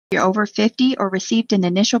You're over 50 or received an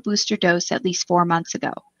initial booster dose at least 4 months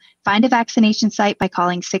ago. Find a vaccination site by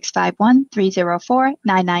calling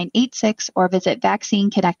 651-304-9986 or visit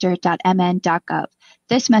vaccineconnector.mn.gov.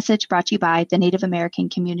 This message brought to you by the Native American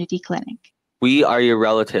Community Clinic. We are your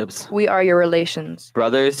relatives. We are your relations.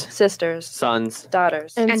 Brothers, sisters, sons,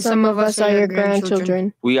 daughters. And some of us are your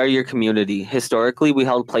grandchildren. We are your community. Historically, we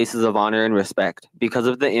held places of honor and respect. Because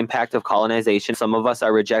of the impact of colonization, some of us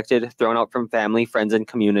are rejected, thrown out from family, friends, and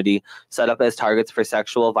community, set up as targets for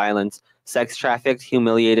sexual violence, sex trafficked,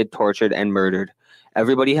 humiliated, tortured, and murdered.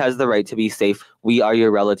 Everybody has the right to be safe. We are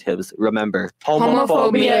your relatives. Remember,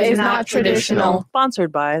 homophobia is not traditional.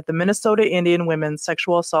 Sponsored by the Minnesota Indian Women's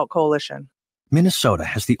Sexual Assault Coalition. Minnesota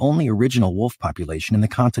has the only original wolf population in the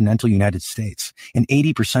continental United States, and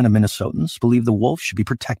 80% of Minnesotans believe the wolf should be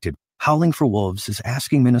protected. Howling for Wolves is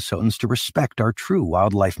asking Minnesotans to respect our true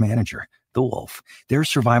wildlife manager, the wolf. Their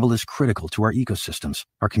survival is critical to our ecosystems,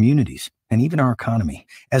 our communities, and even our economy.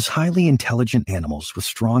 As highly intelligent animals with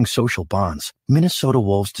strong social bonds, Minnesota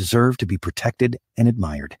wolves deserve to be protected and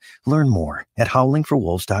admired. Learn more at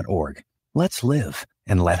howlingforwolves.org. Let's live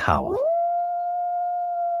and let howl.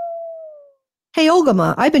 Hey,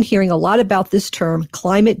 Olgama, I've been hearing a lot about this term,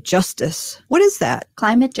 climate justice. What is that?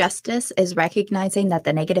 Climate justice is recognizing that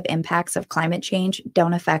the negative impacts of climate change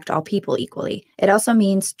don't affect all people equally. It also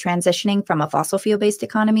means transitioning from a fossil fuel-based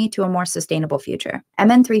economy to a more sustainable future.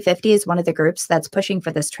 MN350 is one of the groups that's pushing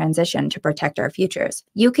for this transition to protect our futures.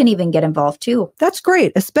 You can even get involved too. That's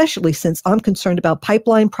great, especially since I'm concerned about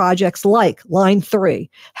pipeline projects like Line 3.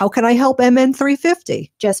 How can I help MN350?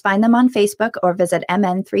 Just find them on Facebook or visit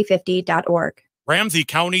mn350.org. Ramsey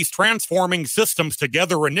County's Transforming Systems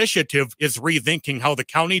Together initiative is rethinking how the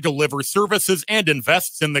county delivers services and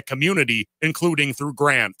invests in the community, including through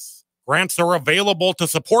grants. Grants are available to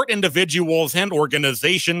support individuals and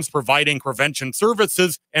organizations providing prevention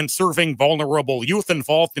services and serving vulnerable youth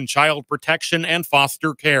involved in child protection and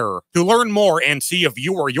foster care. To learn more and see if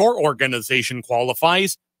you or your organization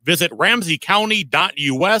qualifies, visit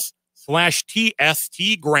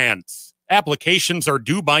ramseycounty.us/TST grants. Applications are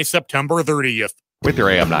due by September 30th. With your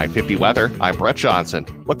AM 950 weather, I'm Brett Johnson.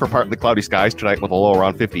 Look for partly cloudy skies tonight with a low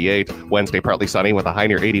around 58. Wednesday, partly sunny with a high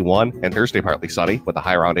near 81. And Thursday, partly sunny with a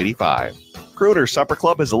high around 85. Crooner's Supper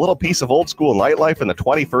Club is a little piece of old school nightlife in the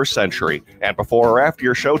 21st century. And before or after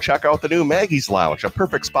your show, check out the new Maggie's Lounge, a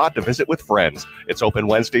perfect spot to visit with friends. It's open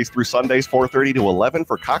Wednesdays through Sundays, 4:30 to 11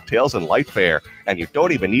 for cocktails and light fare. And you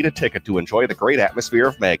don't even need a ticket to enjoy the great atmosphere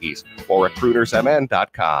of Maggie's. Or at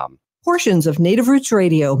croonersmn.com. Portions of Native Roots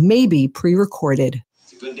Radio may be pre-recorded.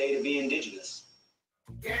 It's a good day to be indigenous.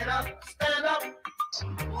 Get up, stand up.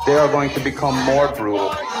 They are going to become more brutal.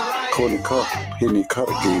 Couldn't cut, hitting cut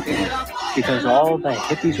again. Because all the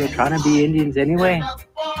hippies were trying to be Indians anyway.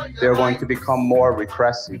 They're going to become more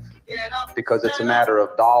repressive because it's a matter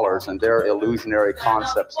of dollars and their illusionary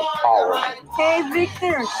concepts of power. Hey,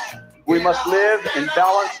 Victor. We must live in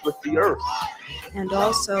balance with the earth. And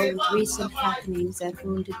also with recent happenings at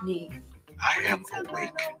Wounded Knee. I am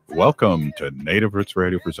awake. Welcome to Native Roots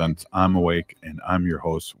Radio Presents I'm Awake, and I'm your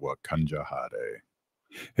host, Wakanja Hade.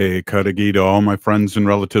 Hey, Kadagi, to all my friends and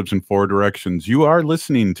relatives in four directions. You are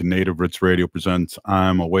listening to Native Roots Radio Presents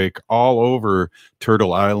I'm Awake all over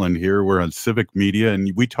Turtle Island here. We're on Civic Media,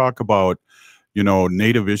 and we talk about, you know,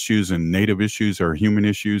 Native issues, and Native issues are human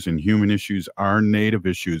issues, and human issues are Native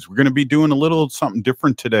issues. We're going to be doing a little something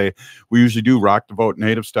different today. We usually do Rock the Vote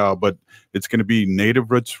Native style, but it's going to be Native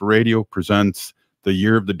Roots Radio Presents the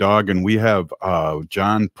Year of the Dog, and we have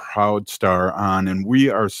Jon Proudstar on, and we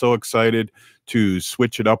are so excited to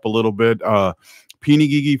switch it up a little bit. Peeny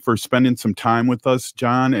Gigi for spending some time with us,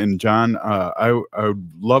 Jon. And Jon, I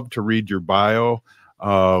would love to read your bio.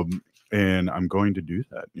 And I'm going to do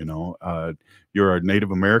that. You know, you're a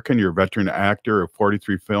Native American, you're a veteran actor of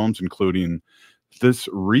 43 films, including this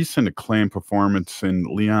recent acclaimed performance in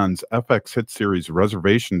Leon's FX hit series,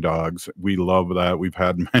 Reservation Dogs. We love that. We've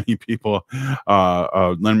had many people,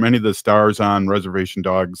 many of the stars on Reservation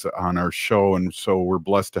Dogs on our show. And so we're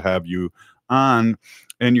blessed to have you on.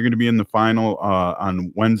 And you're going to be in the final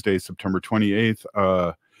on Wednesday, September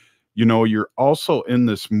 28th. You know, you're also in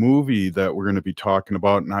this movie that we're going to be talking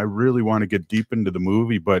about, and I really want to get deep into the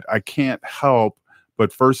movie, but I can't help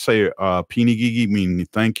but first say, Peeny Gigi,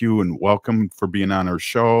 thank you and welcome for being on our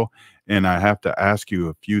show. And I have to ask you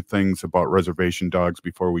a few things about Reservation Dogs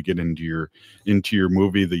before we get into your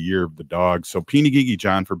movie, The Year of the Dog. So Peeny Gigi,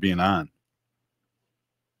 Jon, for being on.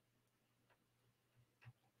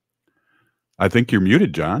 I think you're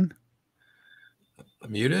muted, Jon.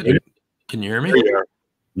 I'm muted? Can you hear me?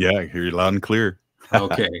 Yeah, I hear you loud and clear.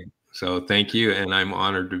 Okay, so thank you, and I'm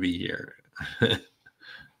honored to be here.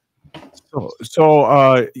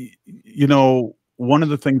 You know, one of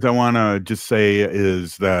the things I want to just say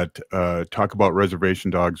is that talk about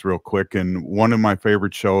Reservation Dogs real quick. And one of my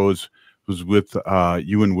favorite shows was with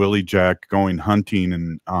you and Willie Jack going hunting,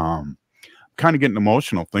 and kind of getting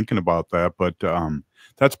emotional thinking about that. But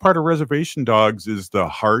that's part of Reservation Dogs is the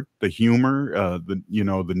heart, the humor, the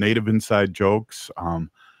the native inside jokes.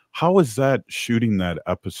 How was that shooting that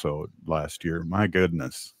episode last year? My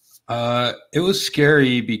goodness. It was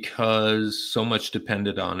scary because so much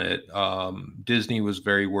depended on it. Disney was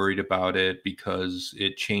very worried about it because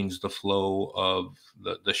it changed the flow of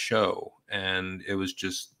the show. And it was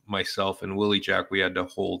just myself and Willie Jack. We had to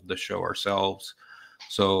hold the show ourselves.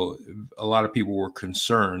 So a lot of people were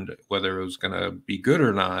concerned whether it was going to be good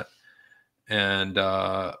or not. And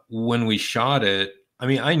when we shot it, I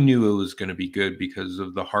mean, I knew it was going to be good because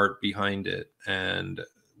of the heart behind it and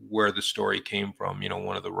where the story came from.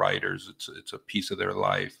 One of the writers, it's a piece of their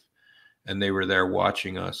life, and they were there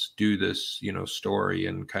watching us do this, story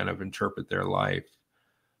and kind of interpret their life.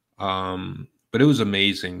 But it was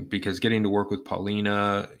amazing because getting to work with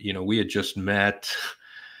Paulina, we had just met.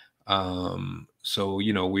 So,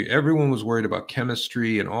 everyone was worried about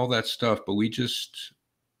chemistry and all that stuff, but we just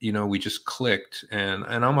clicked. And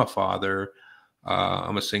I'm a father.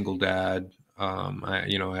 I'm a single dad. I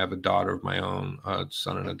have a daughter of my own, a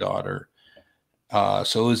son and a daughter.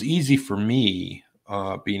 So it was easy for me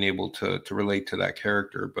being able to relate to that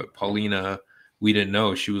character. But Paulina, we didn't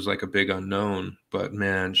know. She was like a big unknown. But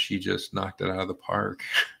man, she just knocked it out of the park.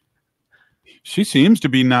 She seems to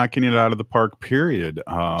be knocking it out of the park, period.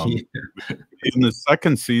 In the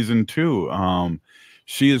second season, too.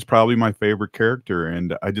 She is probably my favorite character,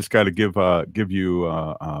 and I just got to give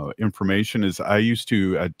you information. Is I used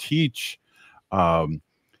to teach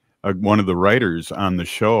one of the writers on the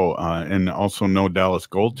show, and also know Dallas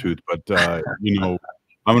Goldtooth. But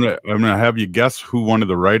I'm gonna have you guess who one of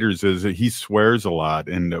the writers is. He swears a lot,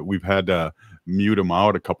 and we've had to mute him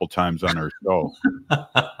out a couple times on our show.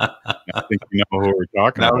 I think you know who we're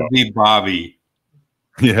talking about. That would be Bobby.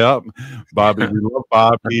 Yeah, Bobby. We love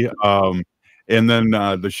Bobby. And then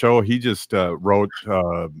the show he just wrote,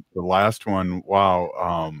 the last one.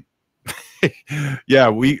 Wow. Yeah,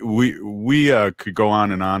 we could go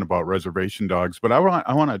on and on about Reservation Dogs, but I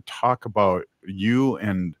want to talk about you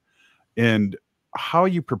and how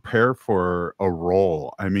you prepare for a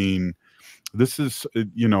role. I mean, this is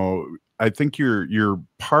I think your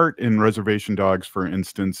part in Reservation Dogs, for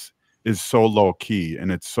instance, is so low key,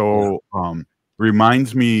 and it's so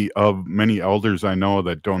reminds me of many elders I know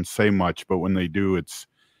that don't say much, but when they do, it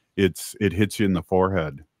hits you in the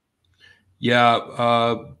forehead.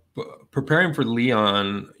 Yeah, preparing for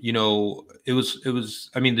Leon, it was.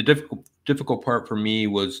 I mean, the difficult part for me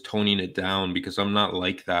was toning it down because I'm not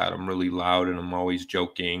like that. I'm really loud and I'm always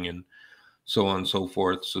joking and so on and so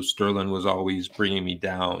forth. So Sterling was always bringing me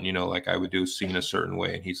down. Like I would do a scene a certain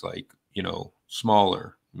way, and he's like,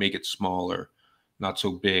 smaller, make it smaller, not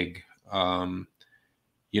so big.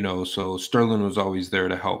 So Sterling was always there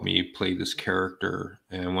to help me play this character.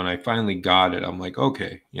 And when I finally got it, I'm like,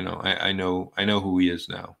 okay, I know who he is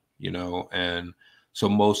now, and so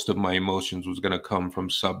most of my emotions was going to come from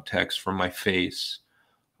subtext from my face.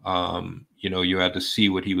 You had to see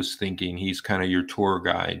what he was thinking. He's kind of your tour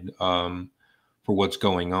guide for what's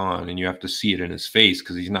going on, and you have to see it in his face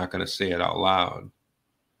because he's not going to say it out loud.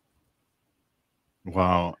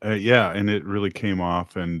 Wow. Yeah, and it really came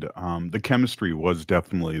off, and the chemistry was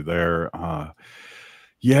definitely there.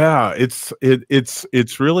 Yeah,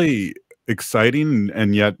 it's really exciting,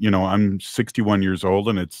 and yet, I'm 61 years old,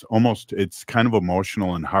 and it's kind of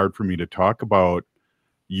emotional and hard for me to talk about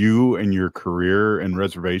you and your career and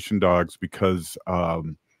Reservation Dogs because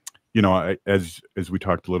as we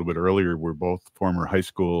talked a little bit earlier, we're both former high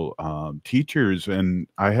school teachers, and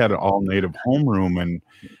I had an all native homeroom, and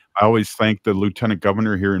I always thank the lieutenant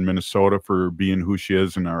governor here in Minnesota for being who she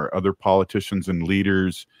is, and our other politicians and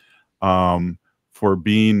leaders for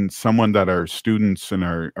being someone that our students and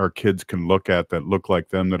our kids can look at that look like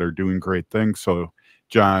them, that are doing great things. So,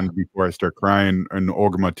 John, before I start crying and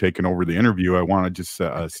Ogma taking over the interview, I want to just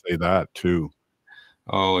say that too.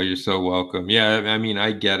 Oh, you're so welcome. Yeah, I mean,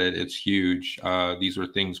 I get it. It's huge. These were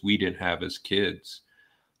things we didn't have as kids.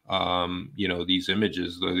 These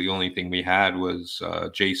images, the only thing we had was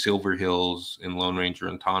Jay Silverhills in Lone Ranger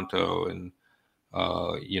and Tonto, and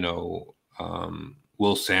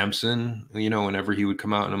Will Sampson, whenever he would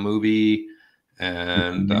come out in a movie,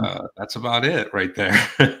 and that's about it right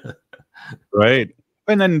there. Right.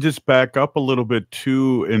 And then just back up a little bit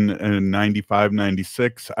too, in 95,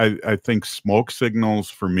 96, I think Smoke Signals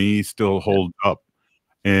for me still hold up.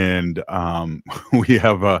 And we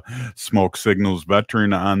have a Smoke Signals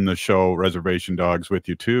veteran on the show, Reservation Dogs, with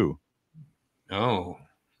you too. Oh,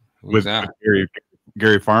 who's with that?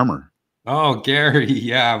 Gary Farmer. Oh, Gary.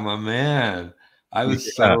 Yeah, my man. I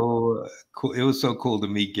was so cool. It was so cool to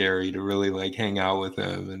meet Gary, to really like hang out with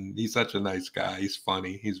him. And he's such a nice guy. He's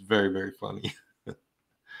funny. He's very, very funny.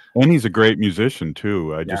 And he's a great musician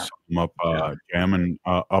too. I just saw him up jamming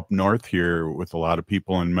up north here with a lot of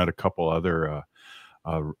people, and met a couple other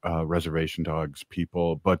Reservation Dogs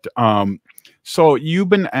people. But so you've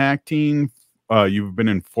been acting. You've been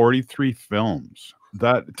in 43 films.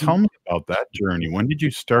 Tell me about that journey. When did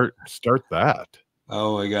you start that?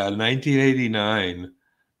 Oh my God, 1989.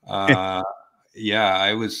 Yeah,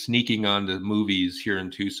 I was sneaking on to movies here in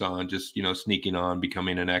Tucson, just, sneaking on,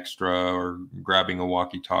 becoming an extra or grabbing a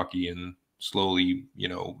walkie-talkie and slowly,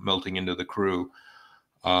 melting into the crew.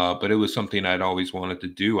 But it was something I'd always wanted to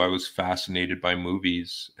do. I was fascinated by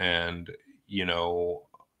movies, and,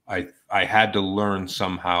 I had to learn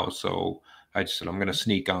somehow. So I just said, I'm going to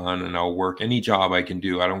sneak on and I'll work any job I can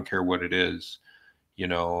do. I don't care what it is.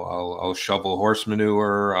 I'll shovel horse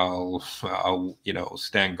manure. I'll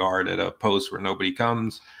stand guard at a post where nobody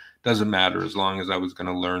comes. Doesn't matter, as long as I was going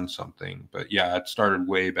to learn something. But yeah, it started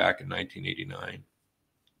way back in 1989.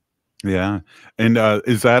 Yeah. And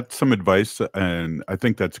is that some advice? And I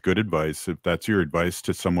think that's good advice. If that's your advice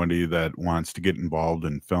to somebody that wants to get involved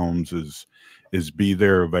in films, is be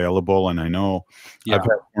there, available. And I know I've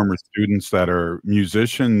had former students that are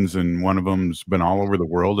musicians, and one of them's been all over the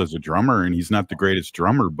world as a drummer, and he's not the greatest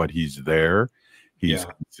drummer, but he's there. He's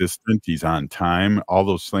consistent. He's on time. All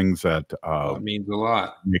those things that means a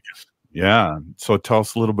lot. Yeah. So tell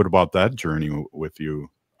us a little bit about that journey with you.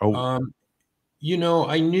 I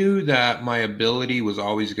knew that my ability was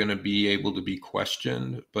always going to be able to be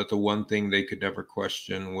questioned, but the one thing they could never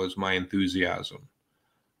question was my enthusiasm.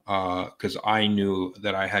 Because I knew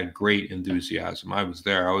that I had great enthusiasm. I was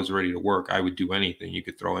there. I was ready to work. I would do anything. You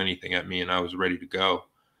could throw anything at me, and I was ready to go.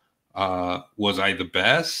 Was I the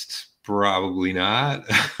best? Probably not.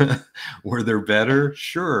 Were there better?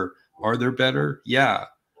 Sure. Are there better? Yeah.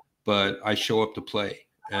 But I show up to play,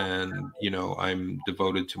 and, I'm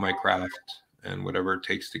devoted to my craft and whatever it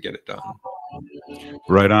takes to get it done.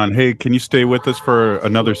 Right on. Hey, can you stay with us for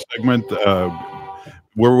another segment?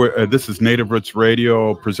 This is Native Roots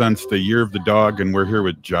Radio presents the Year of the Dog, and we're here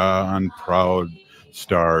with Jon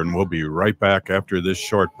Proudstar, and we'll be right back after this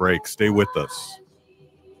short break. Stay with us.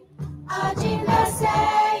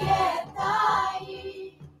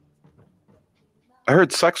 I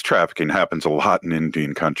heard sex trafficking happens a lot in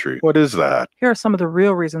Indian country. What is that? Here are some of the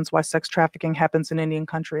real reasons why sex trafficking happens in Indian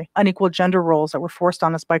country. Unequal gender roles that were forced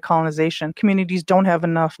on us by colonization. Communities don't have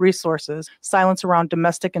enough resources. Silence around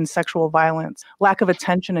domestic and sexual violence. Lack of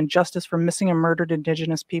attention and justice for missing and murdered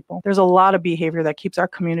Indigenous people. There's a lot of behavior that keeps our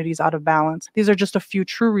communities out of balance. These are just a few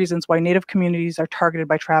true reasons why Native communities are targeted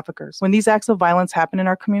by traffickers. When these acts of violence happen in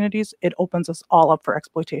our communities, it opens us all up for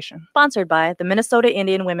exploitation. Sponsored by the Minnesota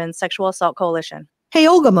Indian Women's Sexual Assault Coalition. Hey,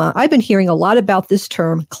 Olgama, I've been hearing a lot about this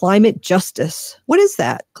term, climate justice. What is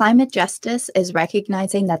that? Climate justice is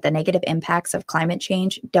recognizing that the negative impacts of climate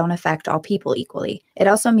change don't affect all people equally. It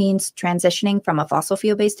also means transitioning from a fossil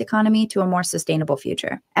fuel-based economy to a more sustainable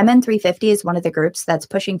future. MN350 is one of the groups that's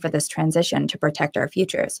pushing for this transition to protect our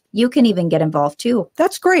futures. You can even get involved too.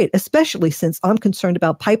 That's great, especially since I'm concerned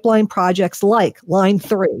about pipeline projects like Line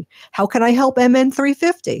 3. How can I help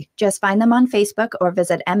MN350? Just find them on Facebook or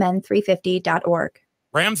visit mn350.org.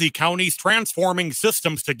 Ramsey County's Transforming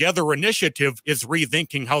Systems Together initiative is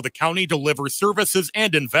rethinking how the county delivers services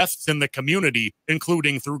and invests in the community,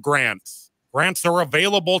 including through grants. Grants are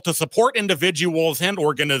available to support individuals and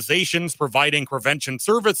organizations providing prevention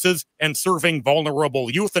services and serving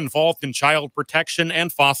vulnerable youth involved in child protection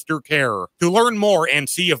and foster care. To learn more and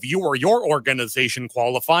see if you or your organization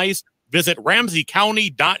qualifies, visit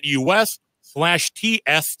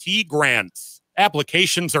ramseycounty.us/TST grants.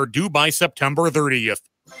 Applications are due by September 30th.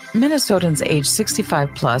 Minnesotans age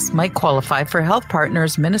 65 plus might qualify for Health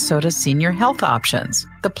Partners Minnesota Senior Health Options.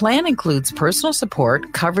 The plan includes personal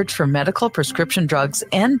support, coverage for medical, prescription drugs,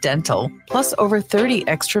 and dental, plus over 30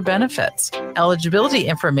 extra benefits. Eligibility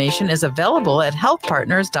information is available at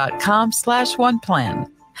healthpartners.com/oneplan.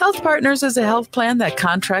 Health Partners is a health plan that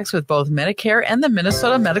contracts with both Medicare and the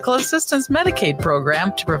Minnesota Medical Assistance Medicaid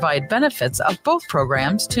program to provide benefits of both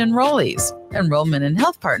programs to enrollees. Enrollment in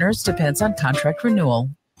Health Partners depends on contract renewal.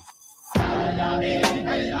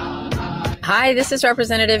 Hi, this is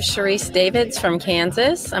Representative Sharice Davids from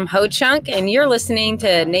Kansas. I'm Ho Chunk, and you're listening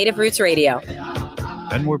to Native Roots Radio.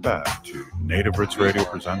 And we're back to Native Roots Radio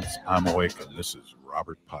presents I'm Awake, and this is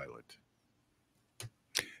Robert Pilot.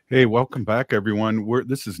 Hey, welcome back, everyone.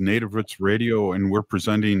 This is Native Roots Radio, and we're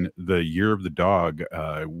presenting the Year of the Dog.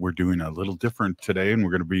 We're doing a little different today, and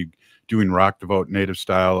we're going to be doing Rock Devote Native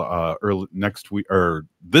style early next week, or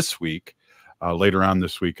this week, later on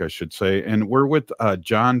this week, I should say. And we're with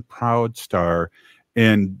Jon Proudstar,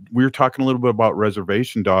 and we were talking a little bit about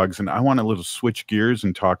Reservation Dogs, and I want to little switch gears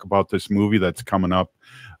and talk about this movie that's coming up,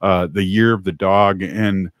 the Year of the Dog.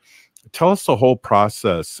 And tell us the whole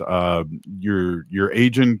process. Your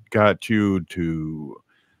agent got you to,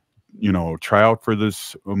 try out for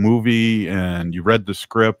this movie, and you read the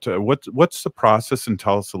script. What's the process? And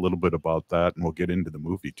tell us a little bit about that, and we'll get into the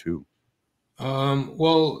movie too.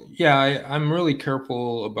 Well, yeah, I'm really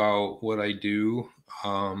careful about what I do,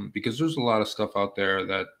 because there's a lot of stuff out there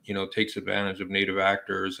that, takes advantage of Native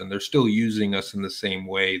actors, and they're still using us in the same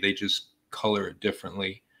way. They just color it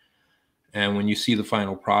differently. And when you see the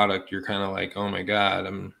final product, you're kind of like, oh my God,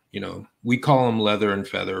 we call them leather and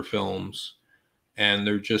feather films, and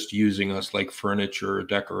they're just using us like furniture or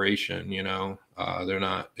decoration,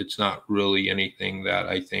 it's not really anything that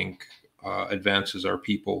I think advances our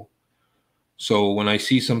people. So when I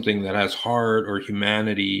see something that has heart or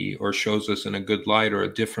humanity or shows us in a good light or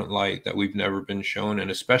a different light that we've never been shown,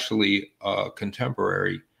 and especially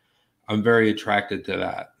contemporary, I'm very attracted to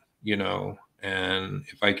that, and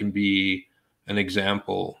if I can be an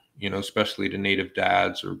example, especially to Native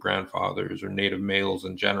dads or grandfathers or Native males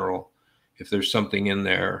in general, if there's something in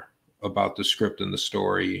there about the script and the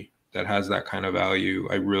story that has that kind of value,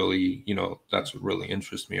 I really, that's what really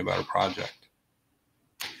interests me about a project.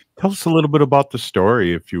 Tell us a little bit about the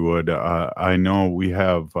story, if you would. I know we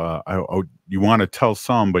have, you want to tell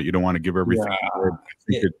some, but you don't want to give everything.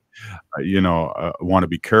 Yeah. I want to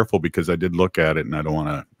be careful because I did look at it and I don't want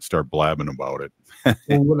to start blabbing about it.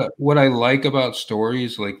 Well, what I like about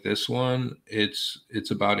stories like this one, it's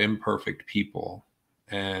about imperfect people,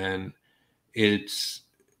 and I'm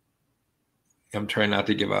trying not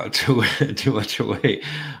to give out too much away,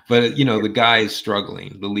 but the guy is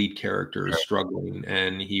struggling. The lead character is struggling,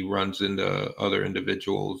 and he runs into other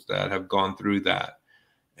individuals that have gone through that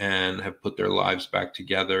and have put their lives back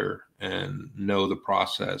together and know the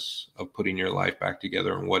process of putting your life back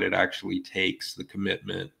together and what it actually takes, the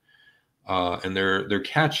commitment. And they're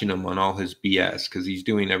catching him on all his BS because he's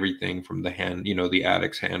doing everything from the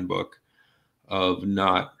addict's handbook of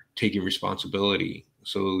not taking responsibility.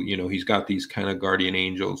 So, he's got these kind of guardian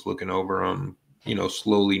angels looking over him,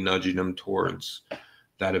 slowly nudging him towards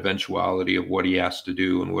that eventuality of what he has to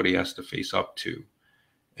do and what he has to face up to.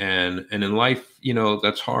 And in life,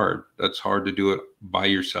 that's hard. That's hard to do it by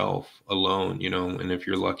yourself alone, and if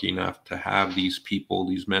you're lucky enough to have these people,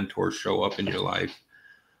 these mentors show up in your life.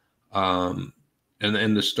 And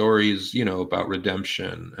the story is, about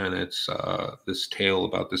redemption, and it's this tale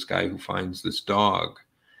about this guy who finds this dog,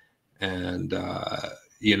 and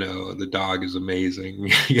the dog is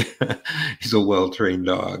amazing. He's a well-trained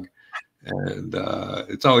dog, and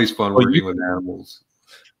it's always fun working with animals.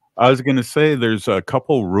 I was going to say there's a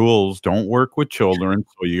couple rules. Don't work with children.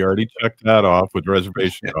 So you already checked that off with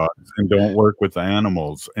Reservation Dogs, and don't work with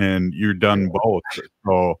animals, and you're done both.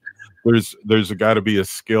 So there's got to be a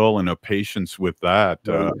skill and a patience with that.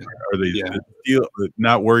 Are they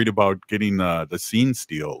not worried about getting the scene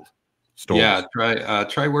stolen? Yeah,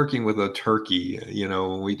 try working with a turkey.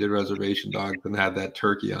 When we did Reservation Dogs and had that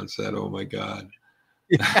turkey on set, oh my God.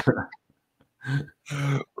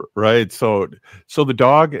 Right. So the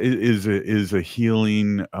dog is a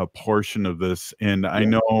healing portion of this, and I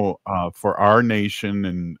know for our nation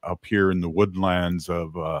and up here in the woodlands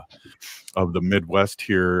of the Midwest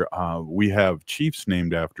here, we have chiefs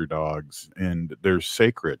named after dogs, and they're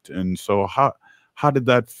sacred. And so how did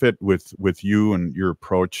that fit with you and your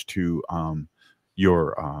approach to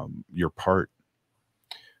your part?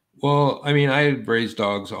 Well, I mean, I had raised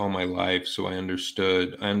dogs all my life, so I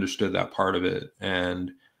understood that part of it.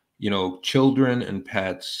 And, children and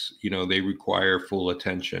pets, they require full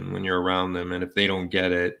attention when you're around them. And if they don't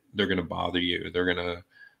get it, they're going to bother you. They're going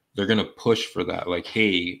to push for that. Like,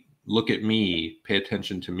 hey, look at me, pay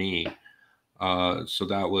attention to me. So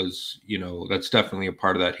that was, that's definitely a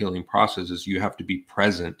part of that healing process is you have to be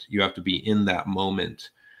present. You have to be in that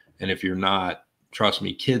moment. And if you're not, trust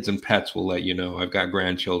me, kids and pets will let you know. I've got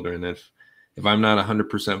grandchildren. If I'm not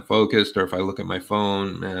 100% focused, or if I look at my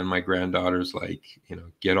phone and my granddaughter's like,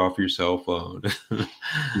 get off your cell phone.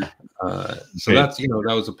 So that's, that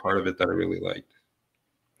was a part of it that I really liked.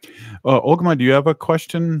 Ogama, do you have a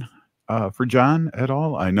question for Jon at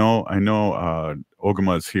all? I know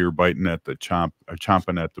Ogama is here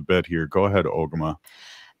chomping at the bit here. Go ahead, Ogama.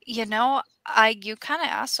 You kind of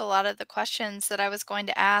asked a lot of the questions that I was going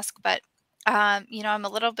to ask, but I'm a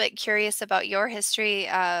little bit curious about your history,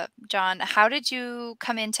 John. How did you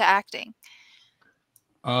come into acting?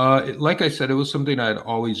 Like I said, it was something I'd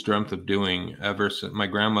always dreamt of doing ever since my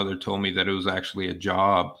grandmother told me that it was actually a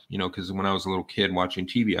job, because when I was a little kid watching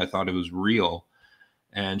TV, I thought it was real.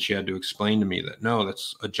 And she had to explain to me that, no,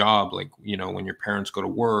 that's a job. Like, when your parents go to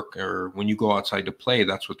work or when you go outside to play,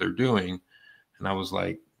 that's what they're doing. And I was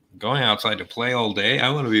like, going outside to play all day? I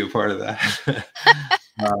want to be a part of that.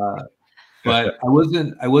 But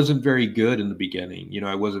I wasn't very good in the beginning.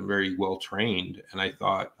 I wasn't very well trained, and I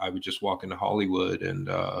thought I would just walk into Hollywood and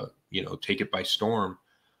take it by storm.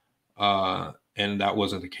 And that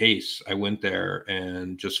wasn't the case. I went there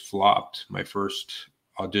and just flopped my first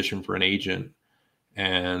audition for an agent.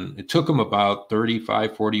 And it took them about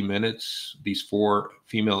 35, 40 minutes, these 4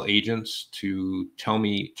 female agents, to tell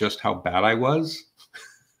me just how bad I was.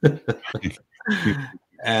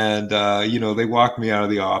 And, they walked me out of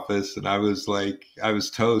the office and I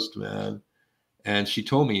was toast, man. And she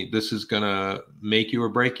told me, this is going to make you or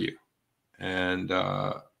break you. And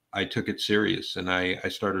I took it serious, and I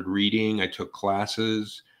started reading. I took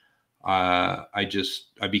classes. I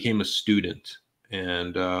became a student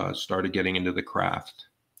and started getting into the craft.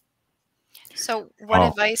 So what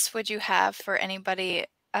advice would you have for anybody,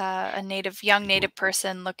 a young native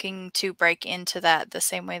person looking to break into that the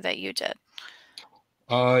same way that you did?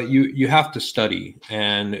 You have to study,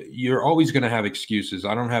 and you're always going to have excuses.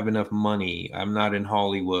 I don't have enough money. I'm not in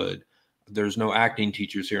Hollywood. There's no acting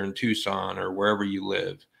teachers here in Tucson or wherever you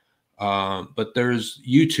live. But there's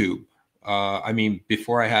YouTube.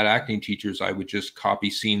 Before I had acting teachers, I would just copy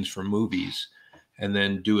scenes from movies and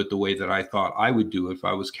then do it the way that I thought I would do if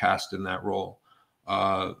I was cast in that role.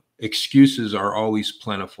 Excuses are always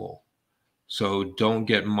plentiful. So don't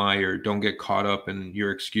get mired. Don't get caught up in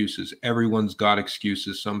your excuses. Everyone's got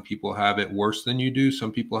excuses. Some people have it worse than you do.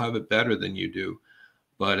 Some people have it better than you do.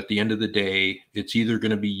 But at the end of the day, it's either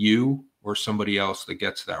going to be you or somebody else that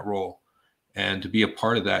gets that role. And to be a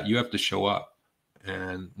part of that, you have to show up.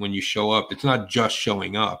 And when you show up, it's not just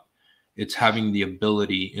showing up. It's having the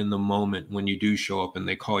ability in the moment when you do show up and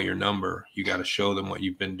they call your number. You got to show them what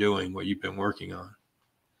you've been doing, what you've been working on.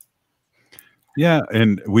 Yeah,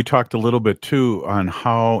 and we talked a little bit too on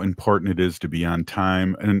how important it is to be on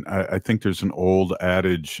time. And I think there's an old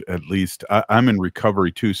adage, at least I'm in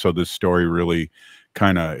recovery too, so this story really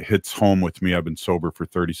kind of hits home with me. I've been sober for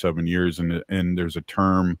 37 years, and there's a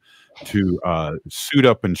term to suit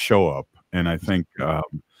up and show up. And I think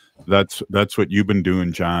that's what you've been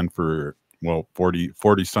doing, John, for 40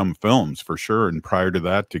 some films for sure. And prior to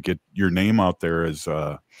that, to get your name out there as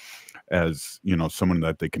someone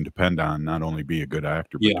that they can depend on, not only be a good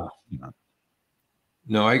actor, but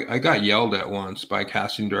No, I got yelled at once by a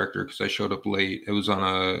casting director because I showed up late. It was on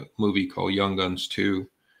a movie called Young Guns 2,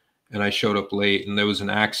 and I showed up late, and there was an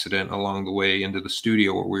accident along the way into the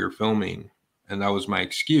studio where we were filming, and that was my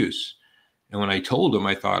excuse. And when I told him,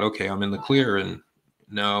 I thought, okay, I'm in the clear. And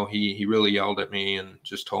no, he really yelled at me and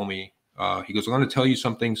just told me, he goes, I'm going to tell you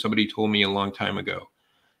something somebody told me a long time ago.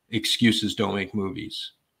 Excuses don't make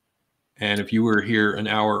movies. And if you were here an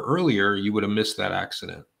hour earlier, you would have missed that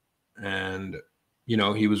accident. And,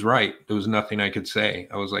 he was right. There was nothing I could say.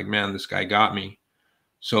 I was like, man, this guy got me.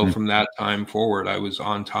 So from that time forward, I was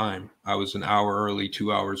on time. I was an hour early,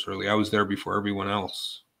 2 hours early. I was there before everyone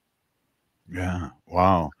else. Yeah.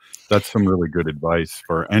 Wow. That's some really good advice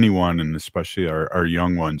for anyone, and especially our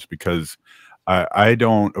young ones, because I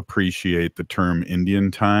don't appreciate the term Indian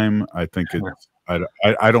time. I think it's,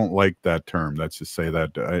 I don't like that term. That's to say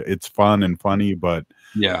that it's fun and funny, but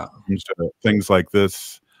yeah, things like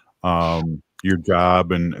this, your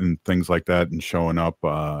job and things like that, and showing up,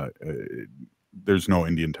 there's no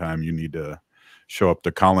Indian time. You need to show up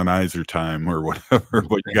to colonizer time or whatever,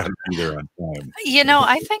 but you got to be there on time.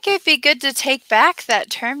 I think it'd be good to take back that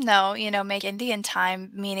term, though, make Indian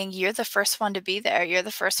time, meaning you're the first one to be there. You're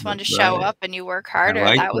the first one to show up and you work harder.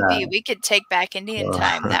 Like that would be, we could take back Indian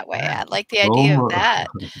time that way. I like the idea of that.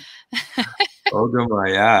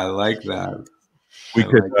 Yeah, I like that. We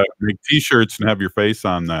could make T-shirts and have your face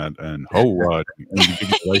on that, and what?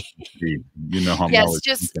 You know how yes,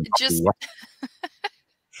 just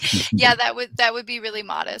yeah, that would be really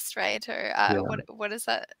modest, right? Or what is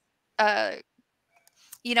that? The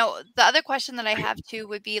other question that I have too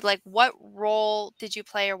would be like, what role did you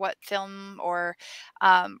play, or what film or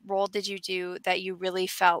role did you do that you really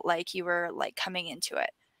felt like you were like coming into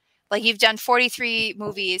it? Like, you've done 43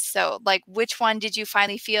 movies, so like, which one did you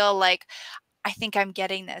finally feel like, I think I'm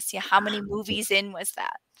getting this? Yeah, how many movies in was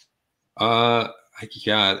that?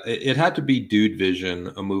 Yeah, it had to be Dude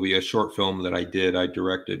Vision, a movie, a short film that I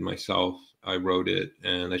directed myself. I wrote it,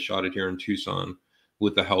 and I shot it here in Tucson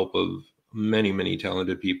with the help of many, many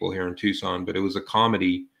talented people here in Tucson. But it was a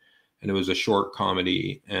comedy, and it was a short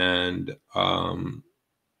comedy. And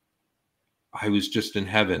I was just in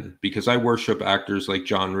heaven because I worship actors like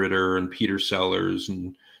John Ritter and Peter Sellers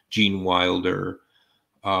and Gene Wilder.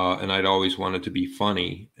 And I'd always wanted to be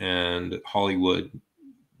funny. And Hollywood,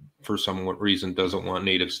 for some reason, doesn't want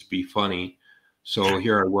natives to be funny. So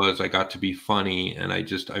here I was, I got to be funny. And I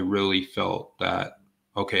really felt that,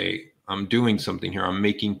 okay, I'm doing something here. I'm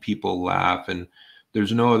making people laugh. And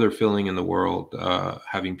there's no other feeling in the world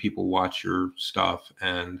having people watch your stuff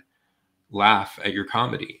and laugh at your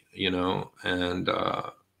comedy, and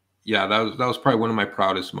yeah, that was probably one of my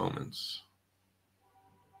proudest moments.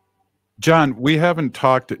 John, we haven't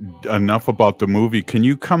talked enough about the movie. Can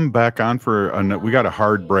you come back on we got a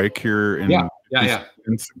hard break here, and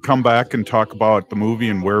and come back and talk about the movie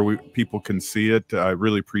and where people can see it? I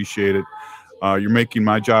really appreciate it. You're making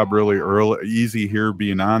my job really easy here,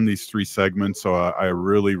 being on these 3 segments, so I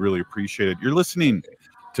really, really appreciate it. You're listening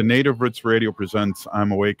to Native Roots Radio presents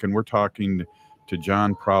I'm Awake, and we're talking to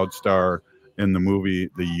Jon Proudstar in the movie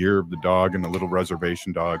The Year of the Dog, and the little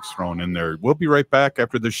reservation dogs thrown in there. We'll be right back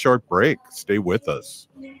after this short break. Stay with us.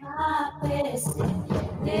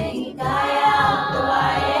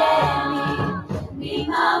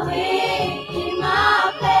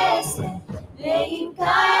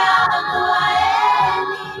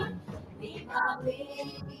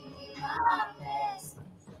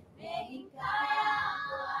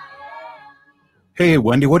 Hey,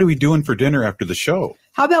 Wendy, what are we doing for dinner after the show?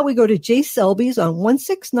 How about we go to J. Selby's on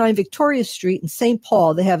 169 Victoria Street in St.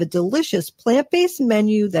 Paul? They have a delicious plant-based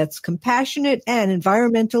menu that's compassionate and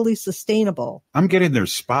environmentally sustainable. I'm getting their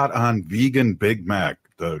spot-on vegan Big Mac,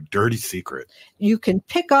 the dirty secret. You can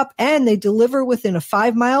pick up and they deliver within a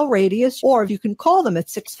 5-mile radius, or you can call them at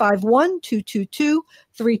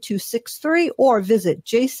 651-222-3263 or visit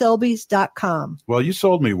jselbys.com. Well, you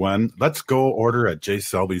sold me, Wen. Let's go order at J.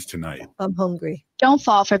 Selby's tonight. I'm hungry. Don't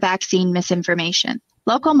fall for vaccine misinformation.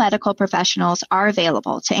 Local medical professionals are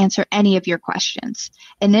available to answer any of your questions.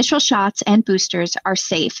 Initial shots and boosters are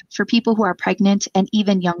safe for people who are pregnant and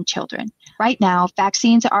even young children. Right now,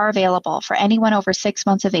 vaccines are available for anyone over 6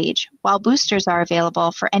 months of age, while boosters are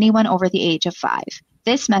available for anyone over the age of 5.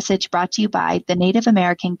 This message brought to you by the Native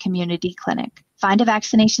American Community Clinic. Find a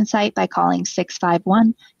vaccination site by calling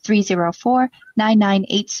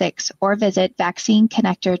 651-304-9986 or visit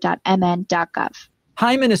vaccineconnector.mn.gov.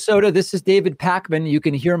 Hi, Minnesota. This is David Packman. You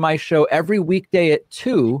can hear my show every weekday at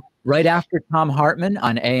 2, right after Tom Hartman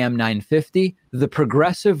on AM 950, the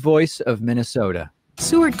progressive voice of Minnesota.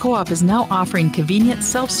 Seward Co-op is now offering convenient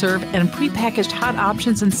self-serve and prepackaged hot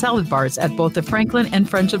options and salad bars at both the Franklin and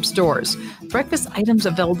Friendship stores. Breakfast items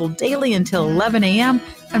available daily until 11 a.m.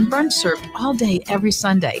 and brunch served all day every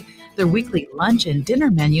Sunday. Their weekly lunch and dinner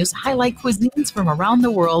menus highlight cuisines from around the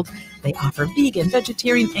world. They offer vegan,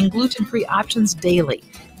 vegetarian, and gluten-free options daily.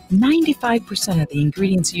 95% of the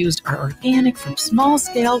ingredients used are organic from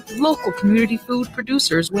small-scale, local community food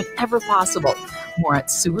producers whenever possible. More at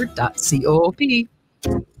seward.coop.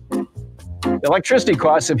 Electricity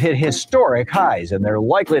costs have hit historic highs, and they're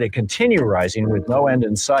likely to continue rising with no end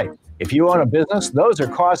in sight. If you own a business, those are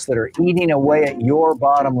costs that are eating away at your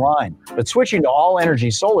bottom line. But switching to All Energy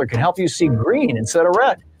Solar can help you see green instead of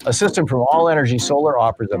red. A system from All Energy Solar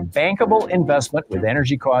offers a bankable investment with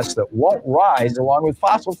energy costs that won't rise along with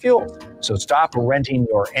fossil fuels. So stop renting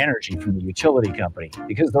your energy from the utility company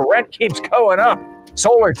because the rent keeps going up.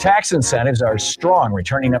 Solar tax incentives are strong,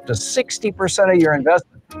 returning up to 60% of your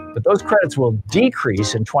investment. But those credits will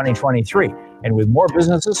decrease in 2023. And with more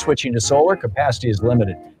businesses switching to solar, capacity is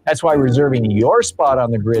limited. That's why reserving your spot on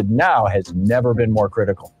the grid now has never been more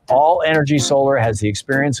critical. All Energy Solar has the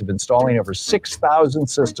experience of installing over 6,000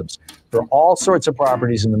 systems for all sorts of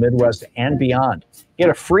properties in the Midwest and beyond. Get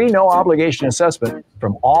a free no-obligation assessment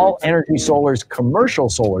from All Energy Solar's commercial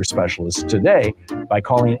solar specialists today by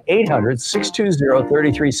calling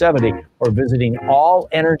 800-620-3370 or visiting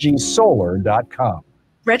allenergysolar.com.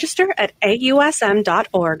 Register at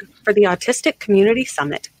AUSM.org for the Autistic Community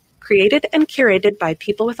Summit, created and curated by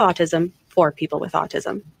people with autism for people with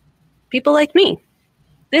autism. People like me.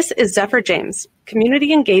 This is Zephyr James,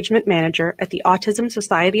 Community Engagement Manager at the Autism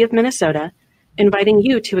Society of Minnesota, inviting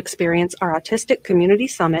you to experience our Autistic Community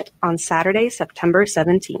Summit on Saturday, September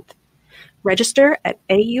 17th. Register at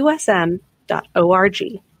AUSM.org.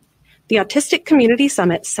 The Autistic Community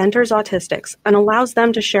Summit centers autistics and allows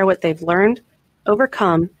them to share what they've learned,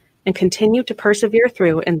 overcome, and continue to persevere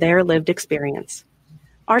through in their lived experience.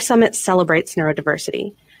 Our summit celebrates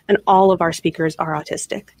neurodiversity, and all of our speakers are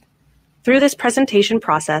autistic. Through this presentation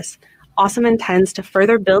process, Awesome intends to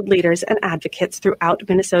further build leaders and advocates throughout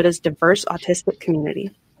Minnesota's diverse autistic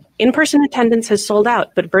community. In-person attendance has sold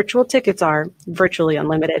out, but virtual tickets are virtually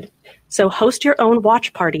unlimited. So host your own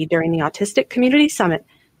watch party during the Autistic Community Summit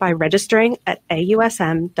by registering at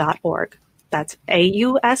ausm.org. That's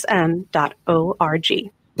ausm.org.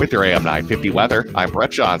 With your AM 950 weather, I'm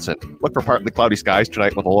Brett Johnson. Look for partly cloudy skies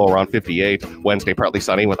tonight with a low around 58. Wednesday, partly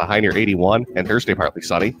sunny with a high near 81. And Thursday, partly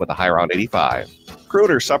sunny with a high around 85.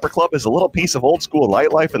 Crooner's Supper Club is a little piece of old school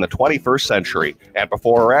nightlife in the 21st century. And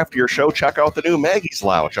before or after your show, check out the new Maggie's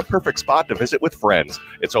Lounge, a perfect spot to visit with friends.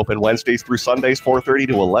 It's open Wednesdays through Sundays, 4:30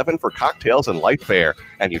 to 11 for cocktails and light fare.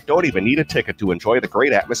 And you don't even need a ticket to enjoy the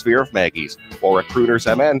great atmosphere of Maggie's. Or at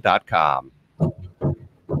croonersmn.com.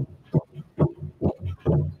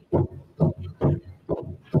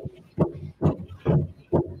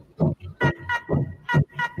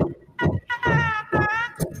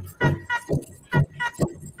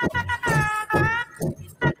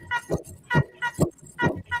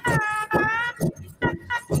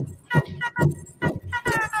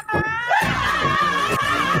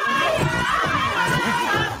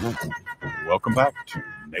 Welcome back to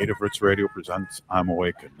Native Roots Radio Presents I'm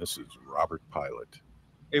Awake, and this is Robert Pilot.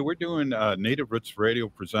 Hey, we're doing Native Roots Radio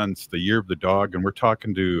Presents The Year of the Dog, and we're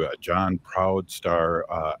talking to Jon Proudstar,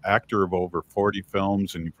 actor of over 40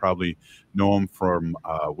 films, and you probably know him from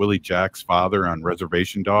Willie Jack's father on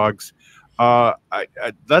Reservation Dogs.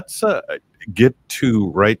 Let's get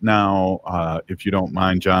to right now, if you don't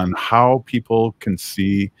mind, Jon, how people can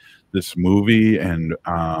see this movie and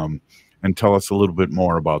tell us a little bit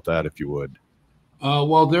more about that, if you would.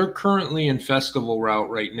 Well, they're currently in festival route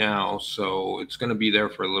right now, so it's going to be there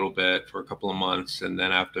for a little bit, for a couple of months, and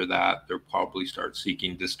then after that, they'll probably start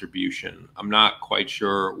seeking distribution. I'm not quite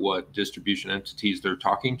sure what distribution entities they're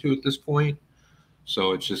talking to at this point,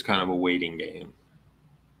 so it's just kind of a waiting game.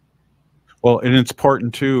 Well, and it's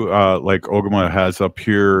important too, like Ogama has up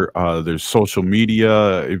here, there's social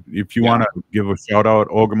media. If you want to give a shout out,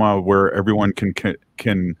 Ogama, where everyone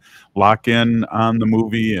can lock in on the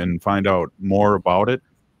movie and find out more about it.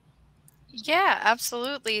 Yeah,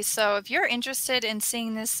 absolutely. So if you're interested in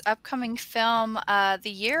seeing this upcoming film, The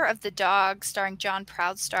Year of the Dog, starring Jon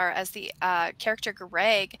Proudstar as the character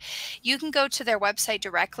Greg, you can go to their website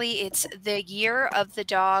directly. It's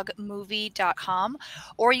theyearofthedogmovie.com,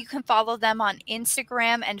 or you can follow them on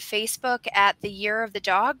Instagram and Facebook at The Year of the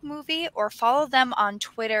Dog Movie, or follow them on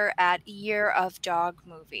Twitter at Year of Dog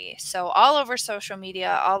Movie. So all over social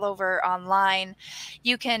media, all over online,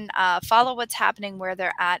 you can follow what's happening, where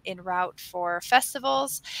they're at en route for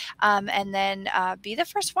festivals, and then be the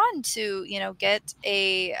first one to get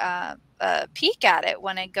a peek at it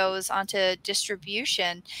when it goes onto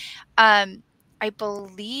distribution. I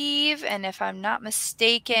believe, and if I'm not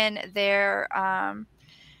mistaken, they're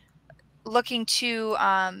looking to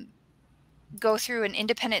go through an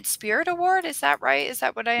Independent Spirit Award. Is that right? Is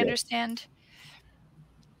that what I understand?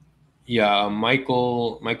 Yeah,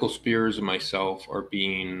 Michael Spears and myself are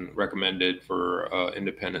being recommended for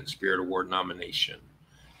Independent Spirit Award nomination.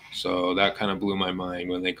 So that kind of blew my mind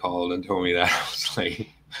when they called and told me that. I was like,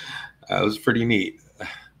 that was pretty neat.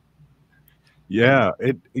 Yeah,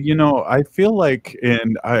 I feel like,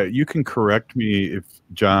 and you can correct me if,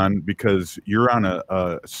 Jon, because you're on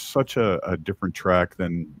such a different track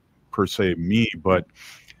than per se me, but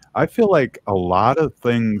I feel like a lot of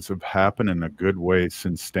things have happened in a good way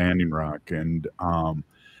since Standing Rock. And,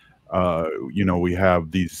 we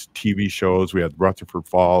have these TV shows. We had Rutherford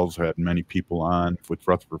Falls, had many people on with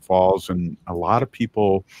Rutherford Falls, and a lot of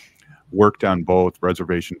people worked on both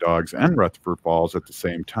Reservation Dogs and Rutherford Falls at the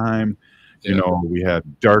same time. Yeah. We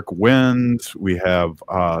had Dark Winds. We have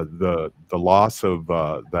the loss of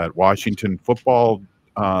that Washington football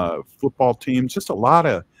team. Just a lot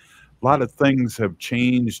of things have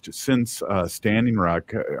changed since Standing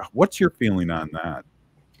Rock. What's your feeling on that?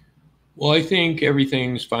 Well, I think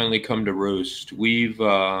everything's finally come to roost. We're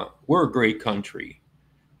a great country,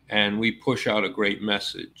 and we push out a great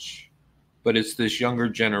message. But it's this younger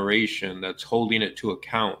generation that's holding it to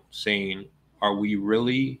account, saying, are we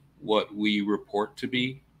really what we report to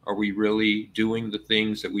be? Are we really doing the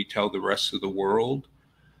things that we tell the rest of the world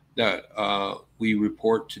that we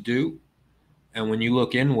report to do? And when you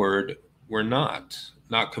look inward, we're not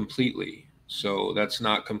completely. So that's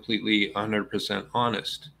not completely 100%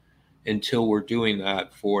 honest until we're doing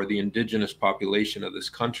that for the indigenous population of this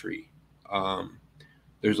country.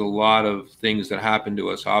 There's a lot of things that happen to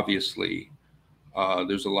us, obviously.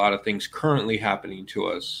 There's a lot of things currently happening to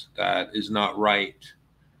us that is not right,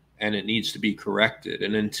 and it needs to be corrected.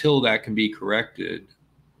 And until that can be corrected,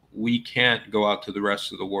 we can't go out to the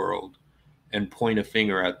rest of the world and point a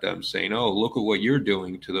finger at them saying, oh, look at what you're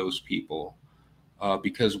doing to those people,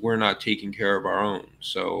 because we're not taking care of our own.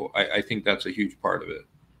 So I think that's a huge part of it.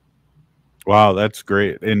 Wow, that's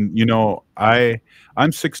great. And you know,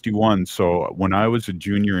 I'm 61, so when I was a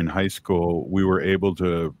junior in high school, we were able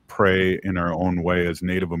to pray in our own way as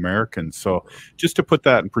Native Americans. So just to put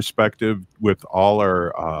that in perspective with all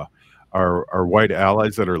our white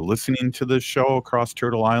allies that are listening to this show across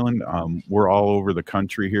Turtle Island, we're all over the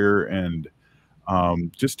country here, and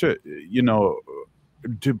just to, you know,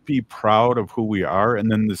 to be proud of who we are. And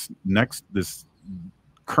then this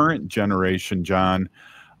current generation, John,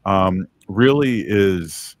 really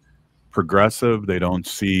is progressive. They don't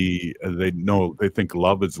see, they know, they think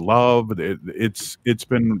love is love. It's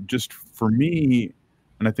been just for me,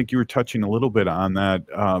 and I think you were touching a little bit on that,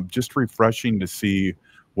 just refreshing to see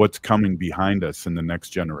what's coming behind us in the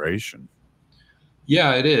next generation.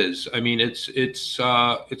 Yeah, it is. I mean, it's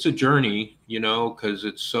a journey, you know, because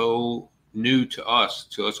it's so new to us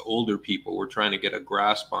older people. We're trying to get a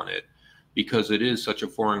grasp on it because it is such a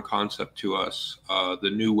foreign concept to us, the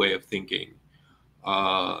new way of thinking.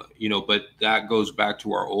 You know, but that goes back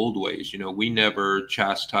to our old ways. You know, we never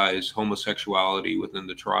chastised homosexuality within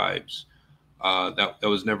the tribes. That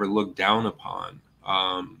was never looked down upon.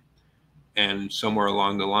 And somewhere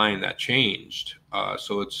along the line that changed.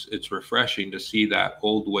 So it's refreshing to see that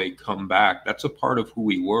old way come back. That's a part of who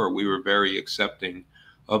we were. We were very accepting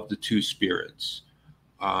of the two spirits.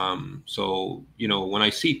 So, you know, when I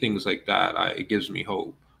see things like that, it gives me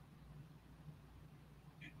hope.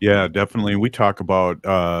 Yeah, definitely. We talk about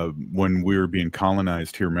when we were being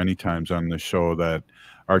colonized here many times on the show that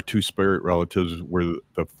our two spirit relatives were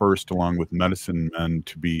the first, along with medicine men,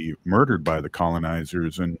 to be murdered by the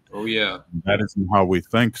colonizers. And oh yeah, that isn't how we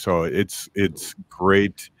think. So it's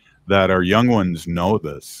great that our young ones know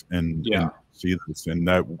this and see this, and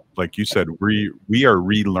that, like you said, we are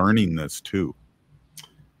relearning this too.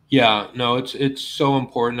 Yeah, no, it's so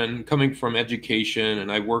important. And coming from education,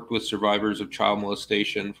 and I worked with survivors of child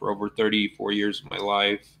molestation for over 34 years of my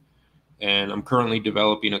life. And I'm currently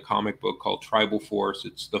developing a comic book called Tribal Force.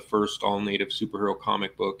 It's the first all-native superhero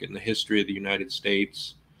comic book in the history of the United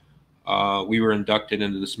States. We were inducted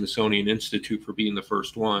into the Smithsonian Institute for being the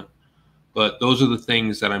first one. But those are the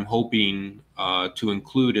things that I'm hoping to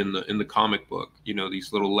include in the comic book. You know,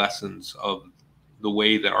 these little lessons of the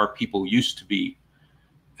way that our people used to be.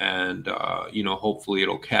 And, you know, hopefully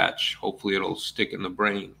it'll catch. Hopefully it'll stick in the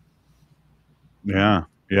brain. Yeah,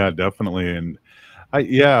 definitely. And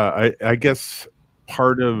I guess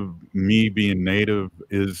part of me being Native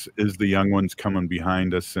is the young ones coming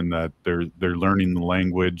behind us, and that they're learning the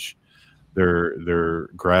language, they're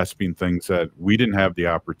grasping things that we didn't have the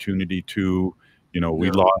opportunity to. You know, we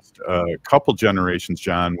lost a couple generations,